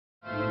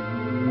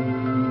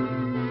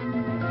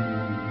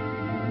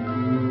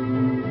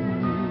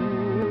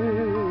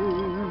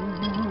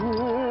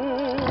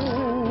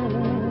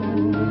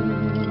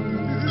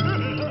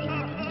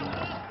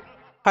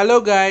Hello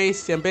guys,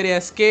 என் பேர்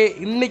SK.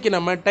 இன்றைக்கி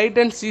நம்ம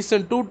Titan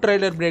season 2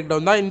 trailer break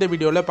down தான் இந்த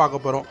வீடியோவில் பார்க்க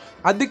போகிறோம்.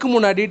 அதுக்கு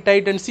முன்னாடி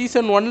டைட்டன்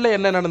சீசன் 1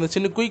 என்ன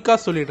நடந்துச்சுன்னு குயிக்காக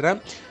சொல்லிடுறேன்.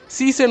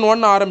 சீசன்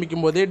 1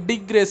 ஆரம்பிக்கும் போது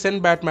டிக் கிரேசன்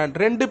பேட்மேன்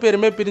ரெண்டு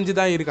பேருமே பிரிஞ்சு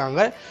தான் இருக்காங்க.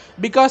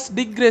 பிகாஸ்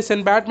டிக்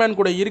கிரேசன் பேட்மேன்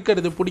கூட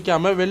இருக்கிறது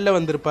பிடிக்காம வெளில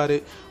வந்திருப்பார்.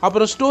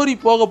 அப்புறம் ஸ்டோரி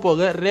போக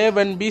போக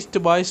ரேவன், பீஸ்ட்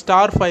பாய்,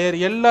 ஸ்டார் ஃபயர்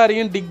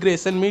எல்லாரையும் டிக்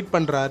கிரேசன் மீட்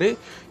பண்ணுறாரு.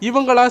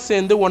 இவங்களாம்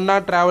சேர்ந்து ஒன்றா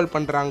ட்ராவல்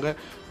பண்ணுறாங்க.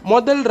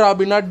 முதல்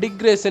ராபினா டிக்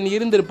கிரேசன்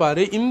இருந்திருப்பார்.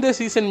 இந்த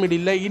சீசன்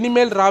மிடில்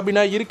இனிமேல்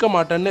ராபினா இருக்க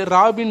மாட்டேன்னு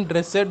ராபின்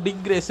ட்ரெஸ்ஸை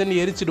டிக் கிரேசன்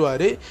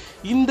எரிச்சிடுவார்.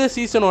 இந்த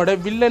சீசனோட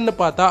வில்லன்னு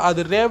பார்த்தா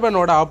அது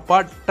ரேவனோட அப்பா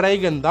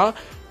ட்ரைகன் தான்.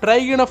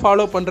 ட்ரைகனை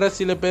ஃபாலோ பண்ணுற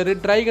சில பேர்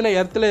ட்ரைகனை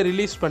எர்த்தில்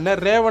ரிலீஸ் பண்ண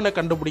ரேவனை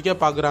கண்டுபிடிக்க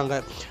பார்க்குறாங்க.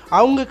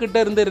 அவங்கக்கிட்ட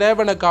இருந்து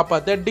ரேவனை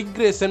காப்பாற்ற டிக்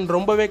கிரேசன்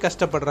ரொம்பவே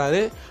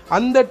கஷ்டப்படுறாரு.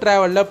 அந்த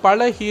ட்ராவலில்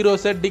பல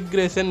ஹீரோஸை டிக்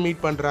கிரேசன்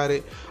மீட் பண்ணுறாரு.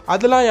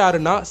 அதெல்லாம்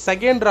யாருன்னா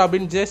செகண்ட்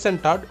ராபின்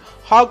ஜேசன் டாட்,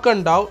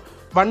 ஹாக்கன் டாவ்,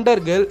 வண்டர்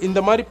கேர்ள், இந்த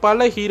மாதிரி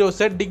பல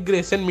ஹீரோஸை டிக்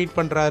கிரேசன் மீட்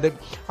பண்ணுறாரு.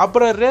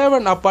 அப்புறம்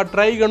ரேவன் அப்பா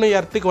ட்ரைகனும்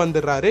எர்த்துக்கு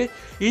வந்துடுறாரு.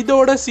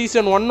 இதோட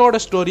சீசன்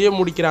 1 ஸ்டோரியை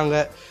முடிக்கிறாங்க.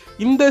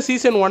 இந்த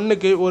சீசன்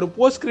 1க்கு ஒரு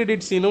போஸ்ட்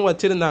கிரெடிட் சீனும்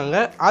வச்சுருந்தாங்க.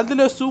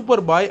 அதில்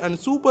super bye and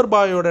super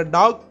பாயோட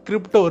talk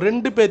crypto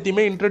ரெண்டு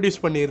பேர்த்தையுமே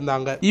இன்ட்ரடியூஸ்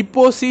பண்ணியிருந்தாங்க.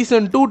 இப்போது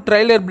சீசன் 2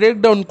 ட்ரைலர் பிரேக்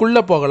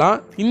டவுனுக்குள்ளே போகலாம்.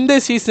 இந்த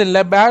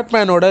சீசனில்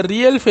பேட்மேனோட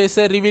ரியல்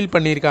ஃபேஸை ரிவீல்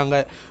பண்ணியிருக்காங்க.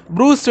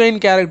 ப்ரூஸ்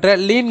வெயின் கேரக்டரை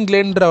லீன்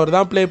கிளென்றவர்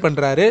தான் ப்ளே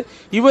பண்ணுறாரு.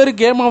 இவர்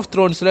கேம் ஆஃப்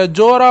த்ரோன்ஸில்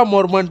ஜோரா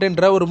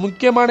மோர்மண்ட்ன்ற ஒரு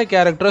முக்கியமான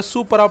கேரக்டரை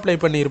சூப்பராக ப்ளே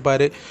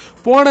பண்ணியிருப்பார்.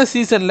 போன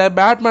சீசனில்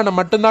பேட்மேனை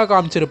மட்டும்தான்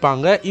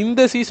காமிச்சிருப்பாங்க.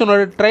 இந்த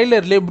சீசனோட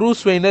ட்ரைலர்லேயே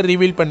ப்ரூஸ் வெயினை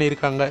ரிவீல்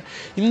பண்ணியிருக்காங்க.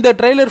 இந்த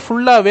ட்ரைலர்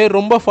ஃபுல்லாகவே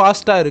ரொம்ப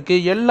ஃபாஸ்ட்டாக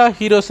இருக்குது. எல்லா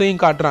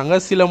ஹீரோஸையும் காட்டுறாங்க,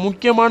 சில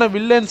முக்கியமான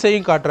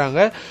வில்லன்ஸையும் காட்டுறாங்க.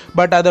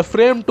 பட் அதை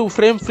ஃப்ரேம் டு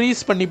ஃப்ரேம்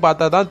ஃப்ரீஸ் பண்ணி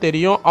பார்த்தா தான்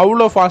தெரியும்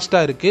அவ்வளோ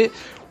ஃபாஸ்ட்டாக இருக்குது.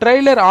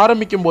 ட்ரைலர்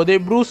ஆரம்பிக்கும் போதே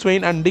Bruce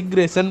vein and tick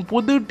Grayson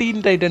புது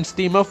டீன் டைட்டன்ஸ்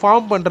டீமை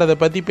ஃபார்ம் பண்ணுறதை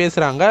பற்றி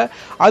பேசுகிறாங்க.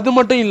 அது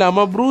மட்டும்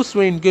இல்லாமல் ப்ரூஸ்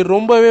வெயினுக்கு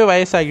ரொம்பவே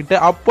வயசாகிட்டு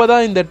அப்போ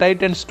தான் இந்த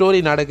டைட்டன்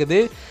ஸ்டோரி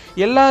நடக்குது.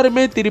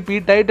 எல்லாருமே திருப்பி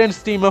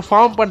டைட்டன்ஸ் டீமை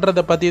ஃபார்ம்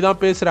பண்ணுறதை பற்றி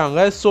தான்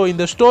பேசுகிறாங்க. ஸோ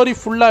இந்த ஸ்டோரி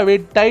ஃபுல்லாகவே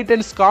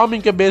டைட்டன்ஸ்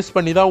காமிக்கை பேஸ்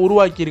பண்ணி தான்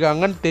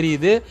உருவாக்கியிருக்காங்கன்னு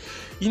தெரியுது.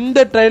 இந்த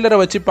ட்ரைலரை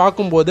வச்சு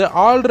பார்க்கும்போது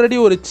ஆல்ரெடி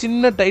ஒரு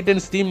சின்ன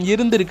டைட்டன்ஸ் டீம்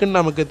இருந்திருக்குன்னு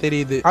நமக்கு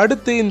தெரியுது.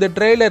 அடுத்து இந்த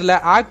ட்ரெய்லரில்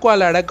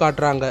ஆக்வாலாடை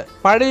காட்டுறாங்க.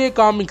 பழைய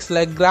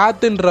காமிக்ஸில்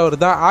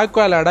கிராத்ன்றவர் தான்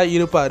ஆக்வாலாடா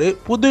இருப்பார்.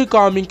 புது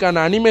காமிக்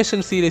அண்ட்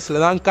அனிமேஷன்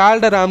சீரீஸில் தான்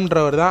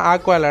கால்டராம்ன்றவர் தான்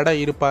ஆக்வாலாடா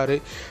இருப்பார்.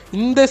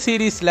 இந்த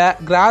சீரீஸில்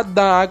கிராத்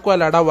தான்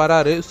ஆக்வாலாடா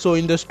வராரு. ஸோ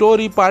இந்த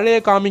ஸ்டோரி பழைய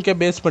காமிக்கை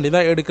பேஸ் பண்ணி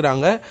தான்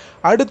எடுக்கிறாங்க.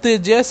 அடுத்து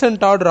ஜேசன்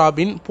டாட்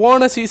ராபின்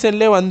போன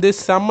சீசன்லேயே வந்து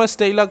செம்ம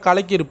ஸ்டைலாக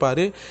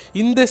கலக்கியிருப்பார்.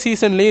 இந்த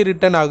சீசன்லேயும்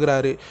ரிட்டர்ன்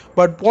ஆகுறாரு.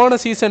 பட் போன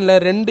சீசனில்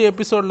 2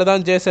 எபிசோடில்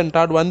தான் ஜேசன்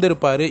டாட்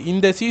வந்திருப்பார்.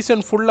 இந்த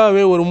சீசன்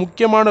ஃபுல்லாகவே ஒரு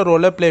முக்கியமான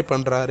ரோலை ப்ளே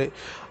பண்ணுறாரு.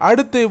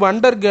 அடுத்து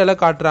வண்டர் கேர்ளை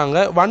காட்டுறாங்க.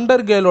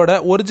 Wonder கேர்ளோட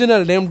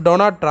original name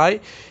tuna TRAI.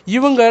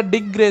 இவங்க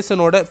டிக்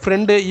கிரேசனோட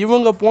ஃப்ரெண்டு.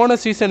 இவங்க போன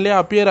சீசன்லேயே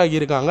அப்பியர்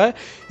ஆகியிருக்காங்க.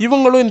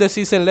 இவங்களும் இந்த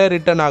சீசனில்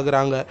ரிட்டர்ன்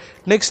ஆகுறாங்க.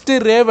 நெக்ஸ்ட்டு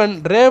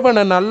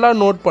ரேவனை நல்லா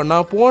நோட்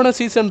பண்ணால் போன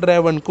சீசன்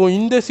ரேவனுக்கும்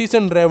இந்த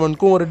சீசன்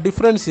ரேவனுக்கும் ஒரு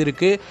டிஃப்ரென்ஸ்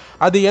இருக்குது.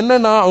 அது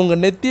என்னன்னா அவங்க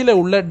நெத்தியில்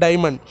உள்ள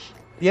டைமண்ட்.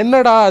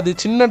 என்னடா அது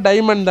சின்ன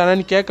டைமண்ட்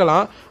தானேன்னு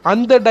கேட்கலாம்.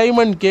 அந்த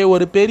டைமண்ட்கே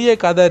ஒரு பெரிய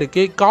கதை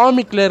இருக்குது.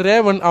 காமிக்கில்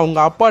ரேவன் அவங்க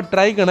அப்பா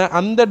ட்ரைகனை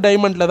அந்த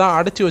டைமண்டில் தான்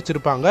அடைச்சி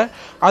வச்சுருப்பாங்க.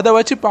 அதை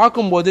வச்சு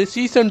பார்க்கும்போது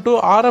சீசன் 2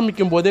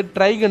 ஆரம்பிக்கும் போது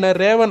ட்ரைகனை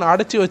ரேவன்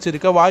அடைச்சி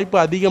வச்சுருக்க வாய்ப்பு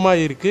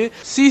அதிகமாக இருக்குது.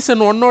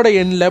 சீசன் 1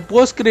 எண்ணில்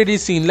போஸ்ட்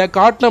கிரெடிட் சீனில்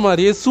காட்டின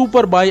மாதிரியே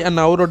சூப்பர் பாய்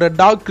அண்ட் அவரோட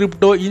டாக்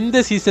கிரிப்டோ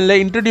இந்த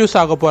சீசனில் இன்ட்ரடியூஸ்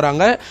ஆக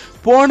போகிறாங்க.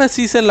 போன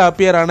சீசனில்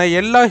அப்பியர் ஆன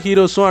எல்லா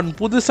ஹீரோஸும் அண்ட்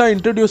புதுசாக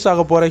இன்ட்ரடியூஸ்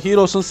ஆக போகிற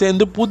ஹீரோஸும்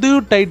சேர்ந்து புது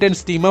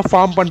டைட்டன்ஸ் டீமை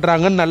ஃபார்ம்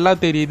பண்ணுறாங்கன்னு நல்லா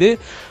தெரியுது.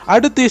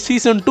 அடுத்து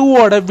சீசன்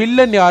 2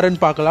 வில்லன் யாருன்னு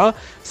பார்க்கலாம்.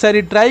 சரி,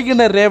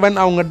 ட்ரைகனை ரேவன்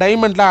அவங்க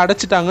டைமண்டில்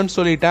அடைச்சிட்டாங்கன்னு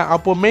சொல்லிட்டேன்.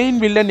 அப்போது மெயின்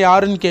வில்லன்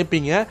யாருன்னு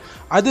கேட்பீங்க.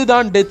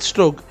 அதுதான் டெத்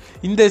ஸ்ட்ரோக்.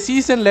 இந்த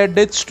சீசனில்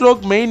டெத்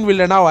ஸ்ட்ரோக் மெயின்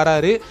வில்லனாக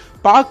வராரு.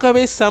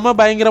 பார்க்கவே செம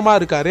பயங்கரமாக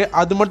இருக்கார்.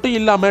 அது மட்டும்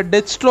இல்லாமல்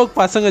டெத் ஸ்ட்ரோக்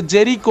பசங்க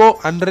ஜெரிகோ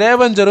அண்ட்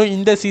ரேவஞ்சரும்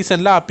இந்த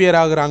சீசனில் அப்பியர்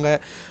ஆகுறாங்க.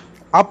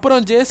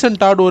 அப்புறம் ஜேசன்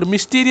டாட் ஒரு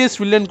மிஸ்டீரியஸ்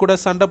வில்லன் கூட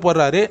சண்டை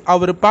போடுறாரு.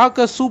 அவர்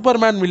பார்க்க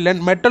சூப்பர்மேன் வில்லன்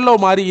மெட்டலோ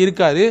மாதிரி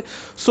இருக்காரு.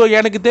 ஸோ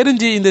எனக்கு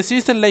தெரிஞ்சு இந்த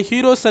சீசனில்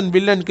ஹீரோஸ் அண்ட்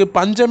வில்லனுக்கு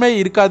பஞ்சமே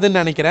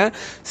இருக்காதுன்னு நினைக்கிறேன்.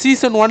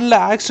 சீசன் 1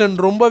 ஆக்ஷன்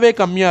ரொம்பவே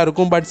கம்மியாக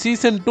இருக்கும். பட்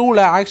சீசன்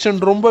 2 ஆக்ஷன்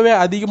ரொம்பவே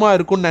அதிகமாக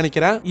இருக்கும்னு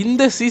நினைக்கிறேன்.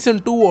 இந்த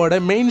சீசன்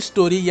 2 மெயின்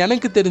ஸ்டோரி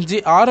எனக்கு தெரிஞ்சு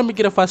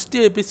ஆரம்பிக்கிற ஃபர்ஸ்ட்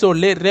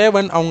எபிசோட்லேயே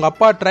ரேவன் அவங்க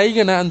அப்பா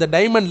ட்ரைகனை அந்த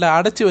டைமண்டில்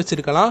அடைச்சி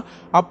வச்சிருக்கலாம்.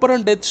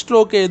 அப்புறம் டெத்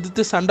ஸ்ட்ரோக்கை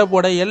எதிர்த்து சண்டை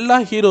போட எல்லா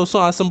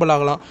ஹீரோஸும் அசம்பிள்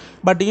ஆகலாம்.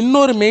 பட்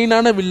இன்னொரு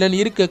மெயினான வில்லன்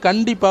இருக்க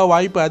கண்டிப்பாக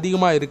வாய்ப்பு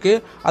அதிகமாக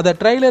இருக்குது. அதை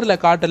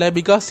ட்ரெய்லரில் காட்டலை.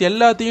 பிகாஸ்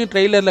எல்லாத்தையும்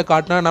ட்ரெய்லரில்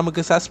காட்டினா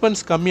நமக்கு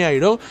சஸ்பென்ஸ்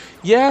கம்மியாயிடும்.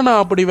 ஏன்னா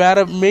அப்படி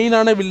வேறு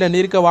மெயினான வில்லன்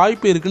இருக்க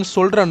வாய்ப்பு இருக்குன்னு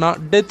சொல்கிறேன்னா,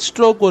 டெத்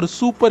ஸ்ட்ரோக் ஒரு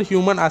சூப்பர்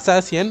ஹியூமன்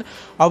அசாசியன்.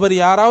 அவர்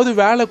யாராவது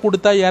வேலை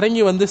கொடுத்தா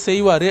இறங்கி வந்து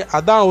செய்வார்.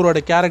 அதான்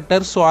அவரோட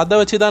கேரக்டர். ஸோ அதை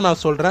வச்சு தான்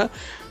நான் சொல்கிறேன்.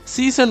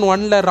 சீசன்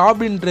 1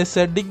 ராபின்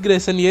ட்ரெஸ்ஸை டிக்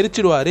கிரேசன்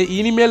எரிச்சிடுவார்.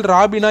 இனிமேல்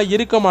ராபினா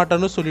இருக்க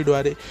மாட்டேன்னு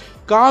சொல்லிடுவார்.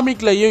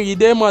 காமிக்லையும்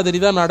இதே மாதிரி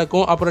தான்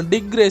நடக்கும். அப்புறம்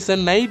டிக்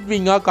கிரேசன் நைட்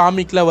விங்காக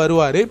காமிக்கில்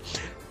வருவார்.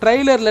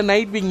 ட்ரைலரில்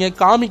night விங்கை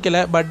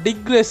காமிக்கலை, but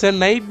tick Grayson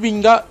night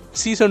விங்காக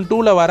season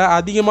 2ல் வர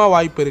அதிகமாக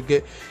வாய்ப்பு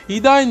இருக்குது.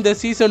 இதான் இந்த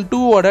சீசன்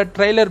 2வோட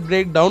ட்ரைலர்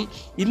பிரேக் டவுன்.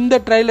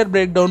 இந்த ட்ரைலர்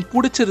பிரேக் டவுன்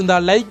பிடிச்சிருந்தா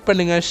லைக்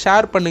பண்ணுங்கள்,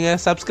 ஷேர்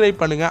பண்ணுங்கள்,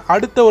 சப்ஸ்கிரைப் பண்ணுங்கள்.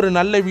 அடுத்த ஒரு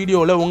நல்ல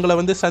வீடியோவில் உங்களை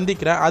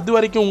சந்திக்கிறேன். அது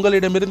வரைக்கும்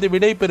உங்களிடமிருந்து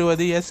விடை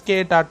பெறுவது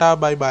SK. Tata,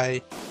 bye bye.